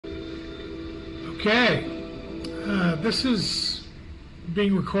Okay, this is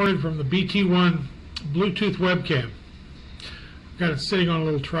being recorded from the BT-1 Bluetooth webcam. I've got it sitting on a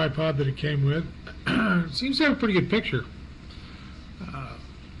little tripod that it came with. It seems to have a pretty good picture.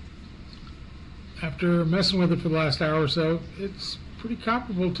 After messing with it for the last hour or so, it's pretty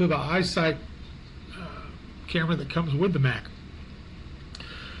comparable to the iSight camera that comes with the Mac.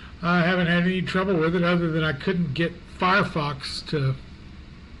 I haven't had any trouble with it other than I couldn't get FIREFOX to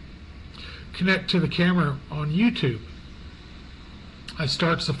connect to the camera on YouTube. I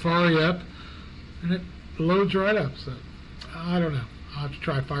start Safari up and it loads right up, so I don't know. I'll have to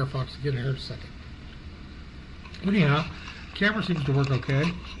try FIREFOX to get it here in a second. Anyhow, camera seems to work okay.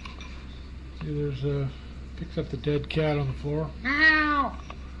 See, there's picks up the dead cat on the floor. Ow!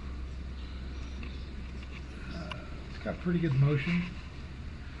 It's got pretty good motion.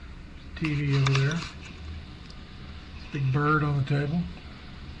 TV over there. Big bird on the table.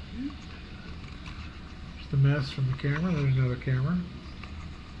 There's the mess from the camera. There's another camera.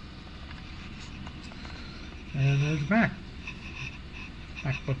 And there's the Mac.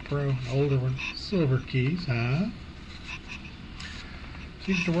 MacBook Pro, an older one. Silver keys, huh?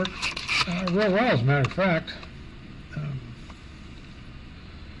 Seems to work real well, as a matter of fact.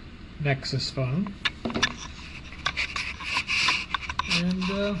 Nexus phone.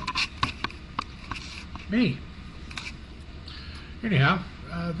 And me. Anyhow,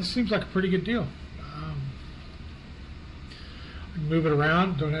 this seems like a pretty good deal. I can move it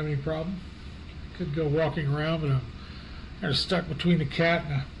around, don't have any problem. Could go walking around, but I'm kind of stuck between the cat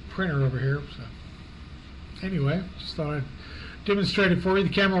and a printer over here. So anyway, just thought I'd demonstrate it for you.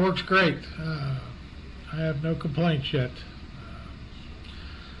 The camera works great. I have no complaints yet.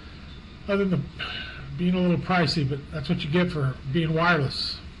 Other than being a little pricey, but that's what you get for being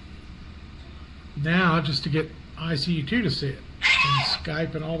wireless. Now, just to get ICU2 to see it, and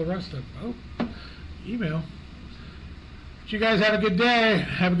Skype and all the rest of it. Oh, email. But you guys have a good day.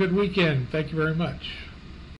 Have a good weekend. Thank you very much.